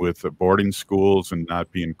 John, with boarding schools and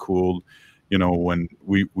not being cooled. You know, when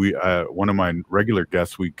we one of my regular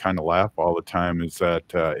guests, we kind of laugh all the time, is that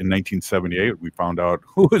in 1978 we found out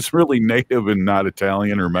who was really Native and not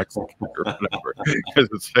Italian or Mexican or whatever. Because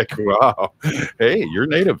it's like, wow, hey, you're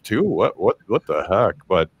Native too. What the heck?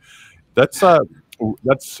 But that's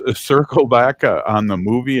a circle back on the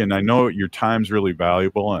movie, and I know your time's really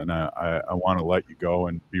valuable, and I want to let you go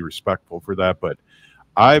and be respectful for that. But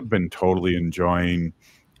I've been totally enjoying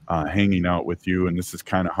hanging out with you, and this is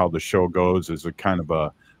kind of how the show goes, is a kind of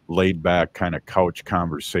a laid back kind of couch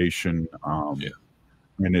conversation.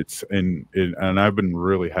 And and I've been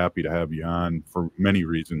really happy to have you on for many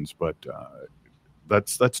reasons, but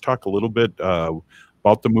let's talk a little bit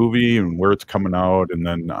about the movie and where it's coming out, and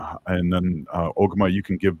then Ogama, you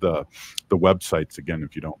can give the websites again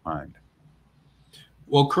if you don't mind.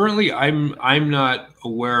 Well, currently I'm not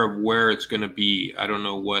aware of where it's going to be. I don't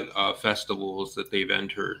know what festivals that they've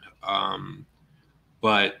entered,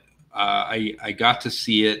 but I got to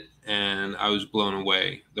see it and I was blown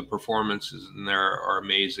away. The performances in there are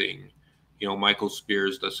amazing. You know, Michael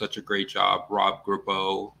Spears does such a great job. Rob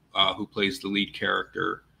Grabot, who plays the lead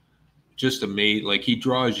character, just amazing. Like, he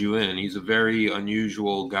draws you in. He's a very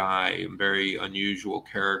unusual guy, very unusual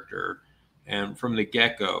character, and from the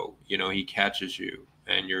get-go, you know, he catches you.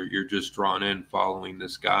 And you're just drawn in following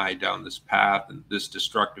this guy down this path, and this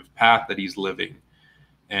destructive path that he's living.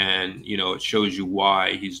 And, you know, it shows you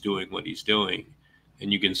why he's doing what he's doing.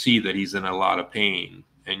 And you can see that he's in a lot of pain.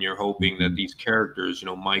 And you're hoping that these characters, you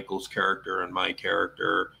know, Michael's character and my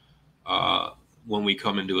character, when we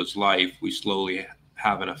come into his life, we slowly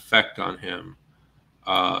have an effect on him.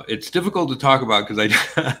 It's difficult to talk about because I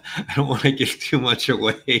don't want to give too much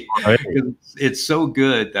away. Right. It's so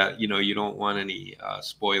good that, you know, you don't want any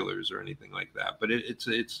spoilers or anything like that. But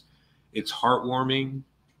it's heartwarming.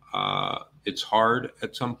 It's hard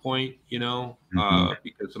at some point, you know,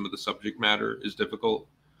 because some of the subject matter is difficult.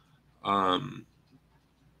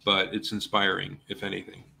 But it's inspiring, if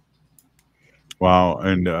anything. Wow.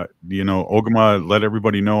 And, Ogama, let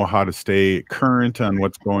everybody know how to stay current on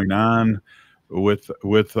what's going on with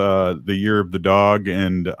the Year of the Dog.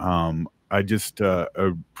 And I just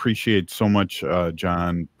appreciate so much,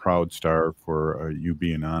 Jon Proudstar, for you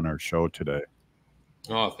being on our show today.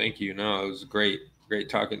 Oh, thank you. No, it was great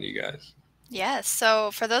talking to you guys. Yes.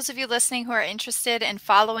 So for those of you listening who are interested in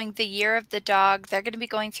following the Year of the Dog, they're going to be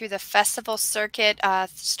going through the festival circuit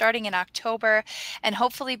starting in October and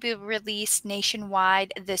hopefully be released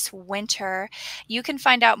nationwide this winter. You can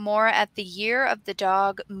find out more at the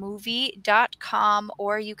yearofthedogmovie.com,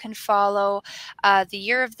 or you can follow the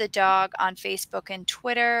Year of the Dog on Facebook and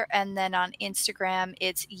Twitter. And then on Instagram,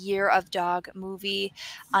 it's Year of Dog Movie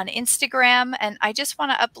on Instagram. And I just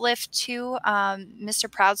want to uplift too, Mr.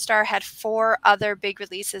 Proudstar had 4 other big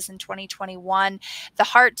releases in 2021: The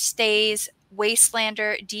Heart Stays,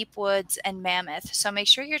 Wastelander, Deep Woods, and Mammoth. So make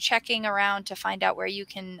sure you're checking around to find out where you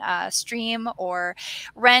can stream or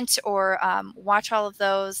rent or watch all of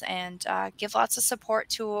those, and give lots of support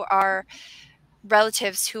to our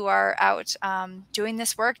relatives who are out doing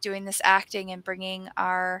this work, doing this acting, and bringing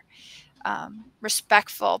our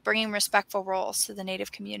bringing respectful roles to the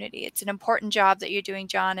Native community. It's an important job that you're doing,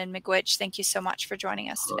 Jon and Miigwech. Thank you so much for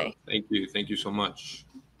joining us today. Thank you. Thank you so much.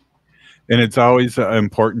 And it's always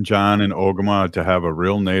important, Jon and Ogama, to have a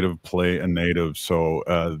real Native play a Native. So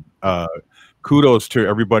kudos to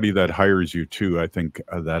everybody that hires you too. I think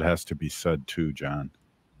that has to be said too, Jon.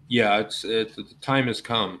 Yeah, the time has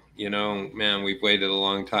come, you know, man, we've waited a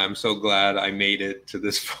long time. I'm so glad I made it to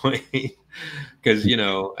this point because, you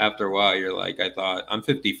know, after a while you're like, I thought I'm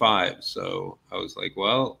 55. So I was like,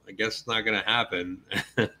 well, I guess it's not going to happen.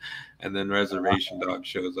 And then Reservation Dogs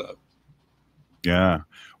shows up. Yeah.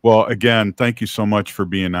 Well, again, thank you so much for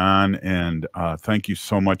being on, and thank you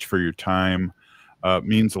so much for your time. It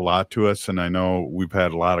means a lot to us. And I know we've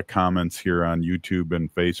had a lot of comments here on YouTube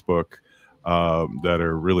and Facebook that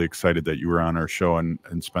are really excited that you were on our show and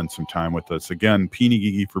spent some time with us. Again,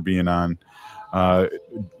 Peeny for being on.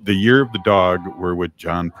 The Year of the Dog, we're with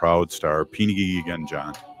Jon Proudstar. Peeny again,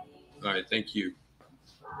 Jon. All right, thank you.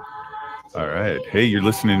 All right. Hey, you're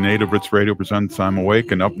listening to Native Roots Radio presents I'm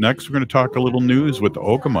Awake, and up next we're going to talk a little news with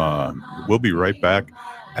Ogama. We'll be right back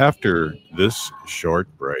after this short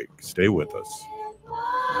break. Stay with us.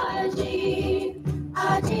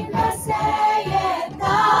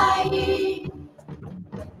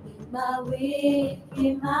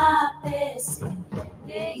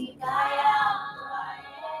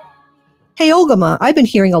 Hey, Ogama, I've been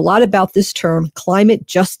hearing a lot about this term, climate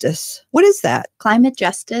justice. What is that? Climate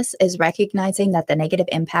justice is recognizing that the negative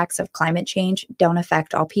impacts of climate change don't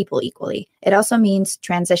affect all people equally. It also means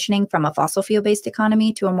transitioning from a fossil fuel-based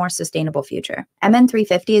economy to a more sustainable future.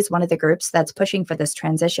 MN350 is one of the groups that's pushing for this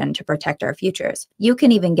transition to protect our futures. You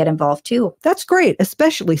can even get involved too. That's great,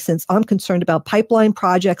 especially since I'm concerned about pipeline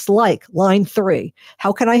projects like Line 3.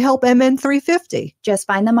 How can I help MN350? Just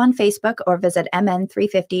find them on Facebook or visit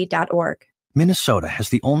mn350.org. Minnesota has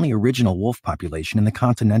the only original wolf population in the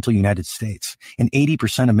continental United States, and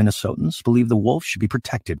 80% of Minnesotans believe the wolf should be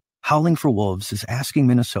protected. Howling for Wolves is asking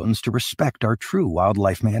Minnesotans to respect our true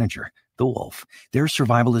wildlife manager, the wolf. Their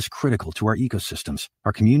survival is critical to our ecosystems,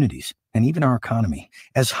 our communities, and even our economy.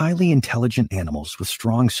 As highly intelligent animals with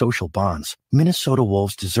strong social bonds, Minnesota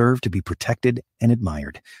wolves deserve to be protected and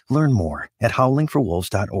admired. Learn more at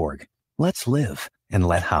howlingforwolves.org. Let's live and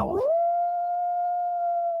let howl.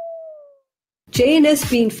 J&S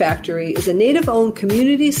Bean Factory is a Native-owned,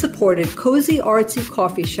 community-supported, cozy, artsy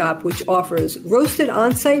coffee shop which offers roasted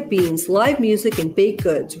on-site beans, live music, and baked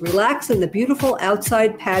goods. Relax in the beautiful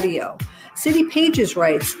outside patio. City Pages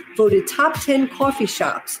writes, voted top 10 coffee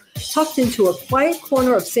shops. Tucked into a quiet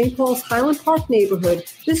corner of St. Paul's Highland Park neighborhood,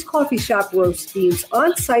 this coffee shop roasts beans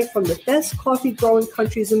on-site from the best coffee-growing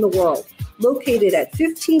countries in the world. Located at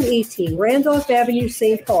 1518 Randolph Avenue,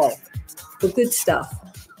 St. Paul. The good stuff.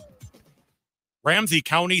 Ramsey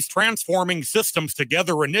County's Transforming Systems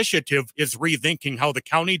Together initiative is rethinking how the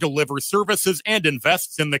county delivers services and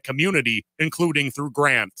invests in the community, including through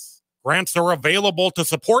grants. Grants are available to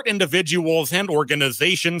support individuals and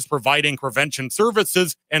organizations providing prevention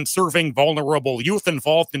services and serving vulnerable youth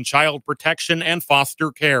involved in child protection and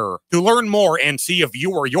foster care. To learn more and see if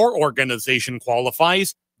you or your organization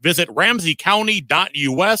qualifies, visit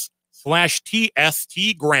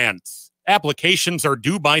ramseycounty.us/TST grants. Applications are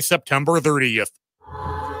due by September 30th.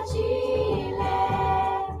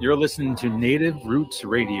 You're listening to Native Roots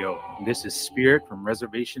Radio. This is Spirit from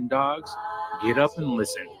Reservation Dogs. Get up and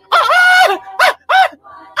listen.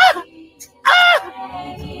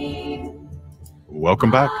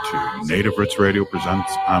 Welcome back to Native Roots Radio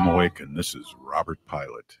presents I'm Awake, and this is Robert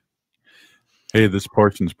Pilot. Hey, this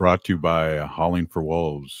portion's brought to you by Howling for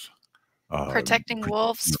Wolves. Protecting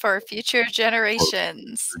wolves for future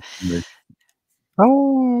generations.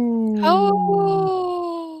 Oh.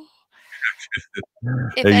 Oh.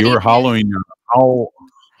 Hey, you were howling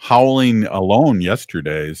alone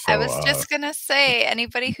yesterday. So I was just gonna say,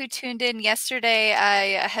 anybody who tuned in yesterday,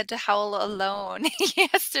 I had to howl alone.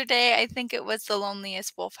 Yesterday, I think it was the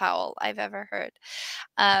loneliest wolf howl I've ever heard.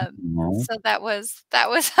 So that was that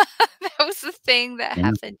was the thing that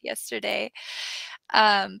happened yesterday.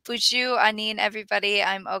 Buju, Anin, everybody.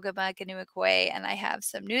 I'm Ogama Ganuikwe, and I have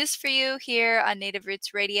some news for you here on Native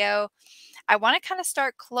Roots Radio. I want to kind of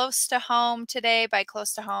start close to home today. By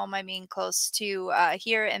close to home, I mean close to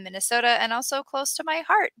here in Minnesota and also close to my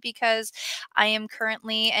heart because I am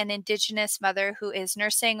currently an Indigenous mother who is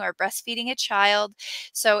nursing or breastfeeding a child.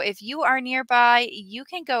 So if you are nearby, you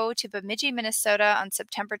can go to Bemidji, Minnesota on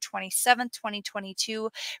September 27th, 2022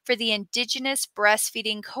 for the Indigenous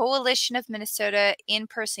Breastfeeding Coalition of Minnesota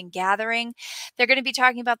in-person gathering. They're going to be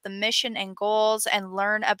talking about the mission and goals and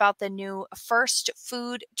learn about the new First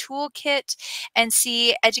Food Toolkit and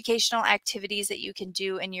see educational activities that you can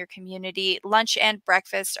do in your community. Lunch and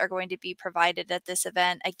breakfast are going to be provided at this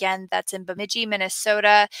event. Again, that's in Bemidji,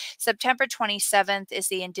 Minnesota. September 27th is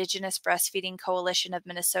the Indigenous Breastfeeding Coalition of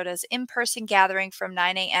Minnesota's in-person gathering from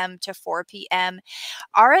 9 a.m. to 4 p.m.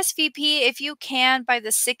 RSVP if you can by the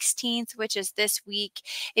 16th, which is this week.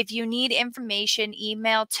 If you need information,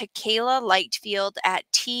 email to Kayla Lightfield at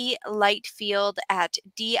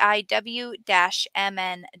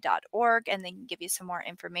tlightfield@diw-mn.org, and they can give you some more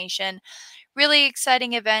information. Really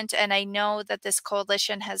exciting event, and I know that this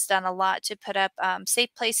coalition has done a lot to put up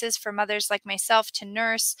safe places for mothers like myself to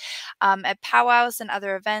nurse at powwows and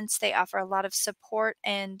other events. They offer a lot of support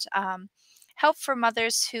and help for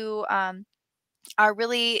mothers who are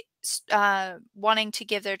really wanting to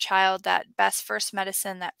give their child that best first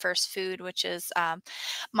medicine, that first food, which is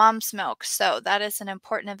mom's milk. So that is an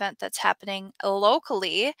important event that's happening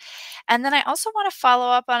locally. And then I also want to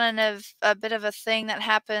follow up on a bit of a thing that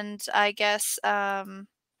happened, I guess,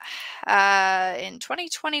 in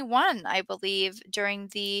 2021, I believe, during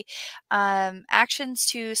the actions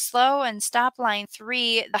to slow and stop Line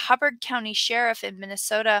 3, the Hubbard County Sheriff in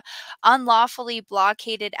Minnesota unlawfully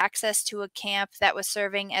blockaded access to a camp that was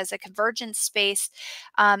serving as a convergence space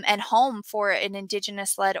and home for an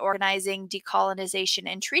Indigenous-led organizing, decolonization,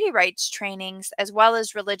 and treaty rights trainings, as well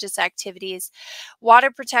as religious activities. Water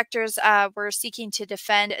protectors were seeking to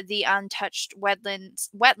defend the untouched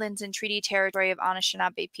wetlands and treaty territory of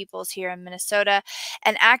Anishinaabe peoples here in Minnesota,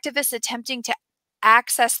 and activists attempting to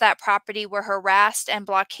access that property were harassed and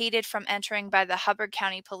blockaded from entering by the Hubbard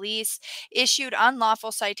County Police, issued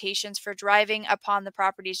unlawful citations for driving upon the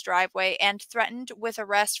property's driveway, and threatened with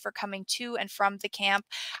arrest for coming to and from the camp.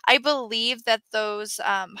 I believe that those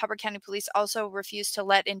Hubbard County Police also refused to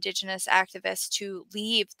let Indigenous activists to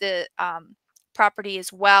leave the property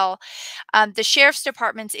as well. The sheriff's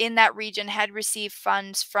departments in that region had received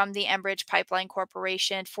funds from the Enbridge Pipeline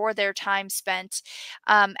Corporation for their time spent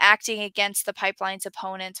acting against the pipeline's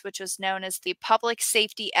opponents, which was known as the Public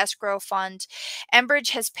Safety Escrow Fund.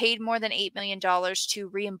 Enbridge has paid more than $8 million to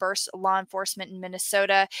reimburse law enforcement in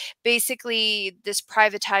Minnesota. Basically, this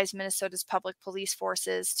privatized Minnesota's public police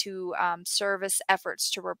forces to service efforts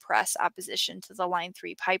to repress opposition to the Line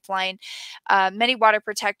 3 pipeline. Many water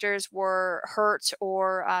protectors were hurt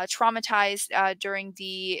or traumatized during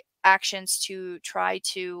the actions to try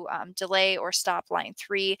to delay or stop Line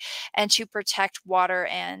 3 and to protect water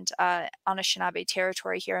and Anishinaabe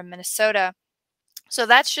territory here in Minnesota. So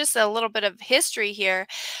that's just a little bit of history here.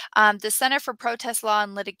 The Center for Protest Law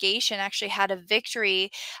and Litigation actually had a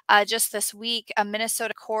victory just this week. A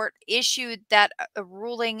Minnesota court issued that a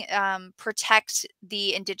ruling protects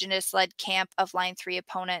the Indigenous-led camp of Line 3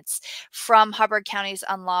 opponents from Hubbard County's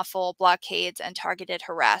unlawful blockades and targeted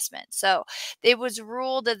harassment. So it was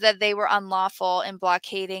ruled that they were unlawful in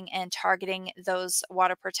blockading and targeting those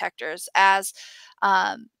water protectors as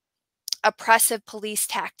oppressive police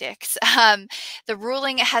tactics. The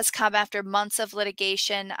ruling has come after months of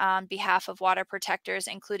litigation on behalf of water protectors,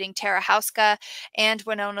 including Tara Hauska and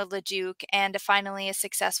Winona LeDuc, and finally a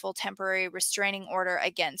successful temporary restraining order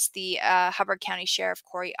against the Hubbard County Sheriff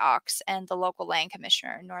Corey Ox and the local land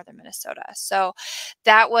commissioner in northern Minnesota. So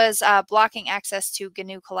that was blocking access to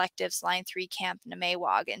GNU Collective's Line 3 camp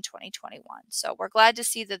Nemewag in 2021. So we're glad to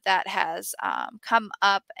see that that has come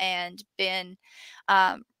up and been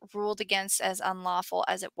ruled against as unlawful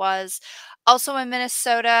as it was. Also in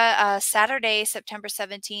Minnesota, Saturday, September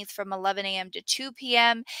 17th from 11 a.m. to 2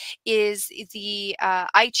 p.m. is the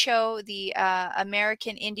ICHO, the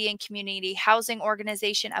American Indian Community Housing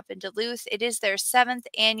Organization up in Duluth. It is their 7th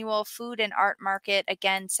annual food and art market,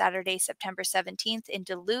 again, Saturday, September 17th in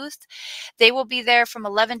Duluth. They will be there from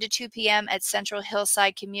 11 to 2 p.m. at Central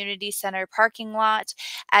Hillside Community Center parking lot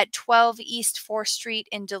at 12 East 4th Street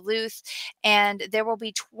in Duluth. And there will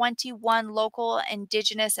be 21 local,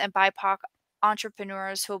 indigenous, and BIPOC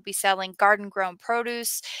entrepreneurs who will be selling garden-grown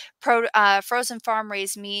produce, frozen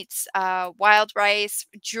farm-raised meats, wild rice,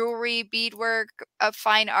 jewelry, beadwork,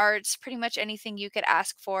 fine arts, pretty much anything you could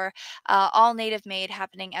ask for, all native made,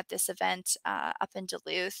 happening at this event up in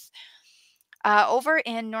Duluth. Over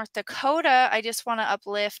in North Dakota, I just want to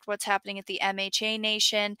uplift what's happening at the MHA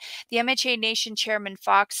Nation. The MHA Nation Chairman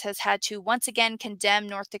Fox has had to once again condemn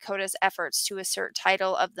North Dakota's efforts to assert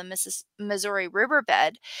title of the Missouri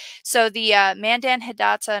Riverbed. So the Mandan,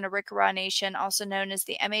 Hidatsa, and Arikara Nation, also known as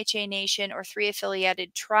the MHA Nation or three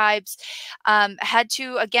affiliated tribes, had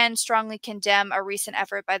to again strongly condemn a recent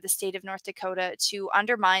effort by the state of North Dakota to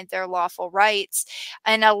undermine their lawful rights.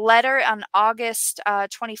 In a letter on August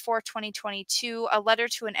 24, 2022, a letter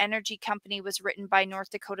to an energy company was written by North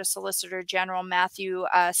Dakota Solicitor General Matthew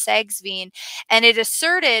Sagsveen, and it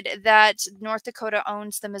asserted that North Dakota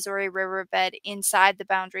owns the Missouri Riverbed inside the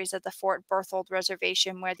boundaries of the Fort Berthold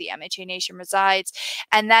Reservation where the MHA Nation resides,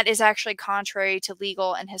 and that is actually contrary to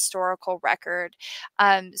legal and historical record.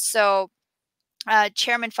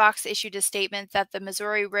 Chairman Fox issued a statement that the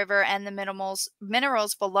Missouri River and the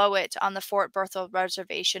minerals below it on the Fort Berthold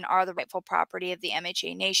Reservation are the rightful property of the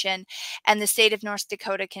MHA Nation, and the state of North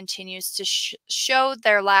Dakota continues to show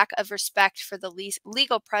their lack of respect for the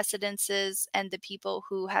legal precedences and the people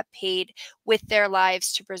who have paid with their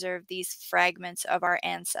lives to preserve these fragments of our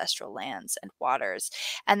ancestral lands and waters,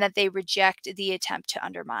 and that they reject the attempt to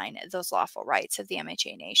undermine those lawful rights of the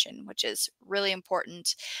MHA Nation, which is really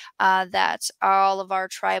important, that all of our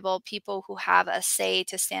tribal people who have a say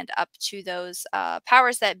to stand up to those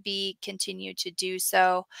powers that be continue to do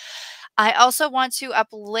so. I also want to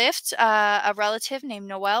uplift a relative named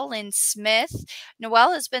Noelle Lynn Smith.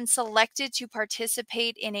 Noelle has been selected to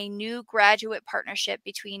participate in a new graduate partnership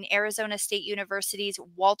between Arizona State University's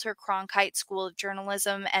Walter Cronkite School of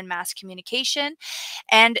Journalism and Mass Communication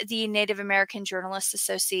and the Native American Journalists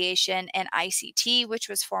Association and ICT, which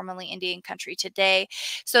was formerly Indian Country Today.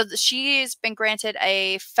 So she has been granted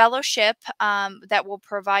a fellowship that will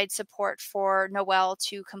provide support for Noelle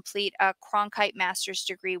to complete a Cronkite master's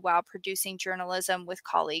degree while producing journalism with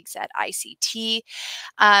colleagues at ICT.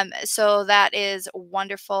 So that is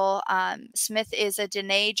wonderful. Smith is a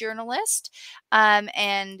Dene journalist,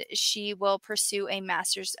 and she will pursue a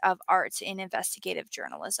Master's of Arts in Investigative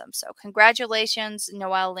Journalism. So congratulations,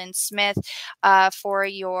 Noelle Lynn Smith, for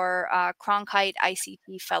your Cronkite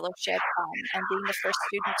ICT fellowship and being the first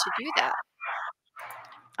student to do that.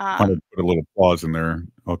 I want to put a little applause in there.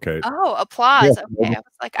 Okay. Oh, applause. Yeah. Okay. I was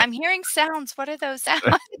like, I'm hearing sounds. What are those sounds?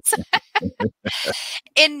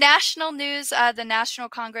 In national news, the National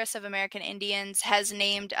Congress of American Indians has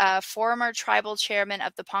named former tribal chairman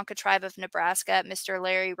of the Ponca Tribe of Nebraska, Mr.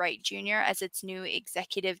 Larry Wright Jr., as its new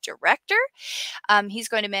executive director. He's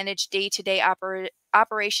going to manage day-to-day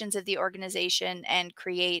operations of the organization and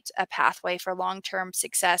create a pathway for long-term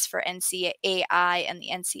success for NCAI and the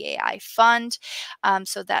NCAI Fund.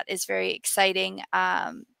 So that is very exciting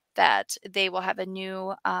that they will have a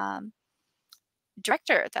new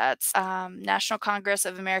director. That's National Congress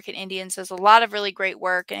of American Indians does a lot of really great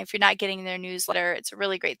work. And if you're not getting their newsletter, it's a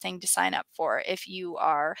really great thing to sign up for if you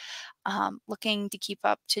are looking to keep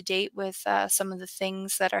up to date with some of the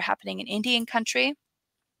things that are happening in Indian country.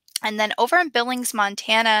 And then over in Billings,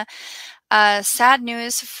 Montana, sad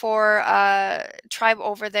news for tribe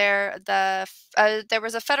over there. There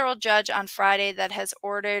was a federal judge on Friday that has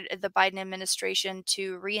ordered the Biden administration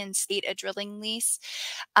to reinstate a drilling lease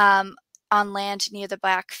on land near the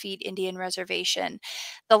Blackfeet Indian Reservation.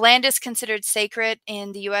 The land is considered sacred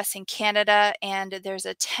in the U.S. and Canada, and there's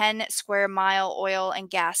a 10 square mile oil and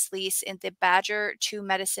gas lease in the Badger to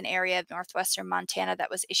Medicine area of northwestern Montana that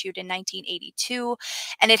was issued in 1982,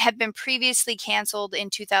 and it had been previously canceled in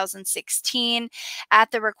 2016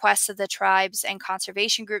 at the request of the tribes and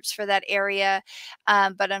conservation groups for that area,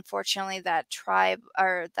 but unfortunately that tribe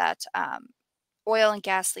or that oil and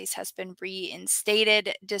gas lease has been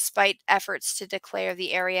reinstated despite efforts to declare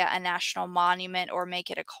the area a national monument or make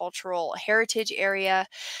it a cultural heritage area.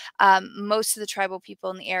 Most of the tribal people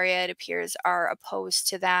in the area, it appears, are opposed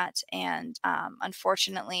to that, and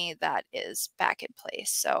unfortunately that is back in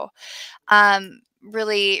place. So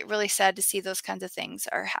really, really sad to see those kinds of things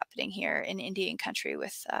are happening here in Indian country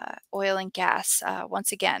with oil and gas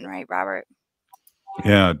once again, right, Robert?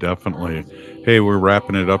 Yeah, definitely. Hey, we're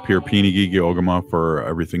wrapping it up here. Pinigigi Ogama for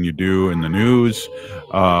everything you do in the news.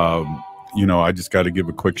 I just got to give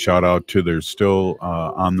a quick shout out to there's still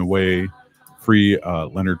on the way free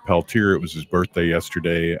Leonard Peltier. It was his birthday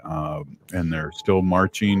yesterday, and they're still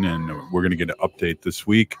marching, and we're going to get an update this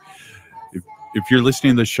week. If you're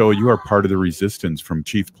listening to the show, you are part of the resistance from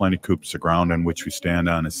Chief Plentycoops. The ground on which we stand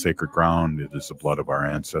on is sacred ground. It is the blood of our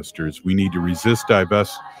ancestors. We need to resist,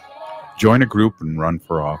 divest, join a group, and run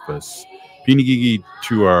for office. Pinigigi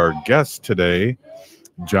to our guest today,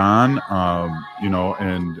 Jon,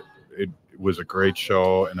 and it was a great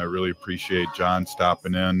show, and I really appreciate Jon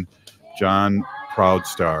stopping in. Jon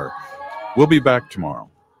Proudstar. We'll be back tomorrow.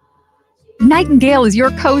 Nightingale is your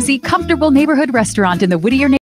cozy, comfortable neighborhood restaurant in the Whittier neighborhood.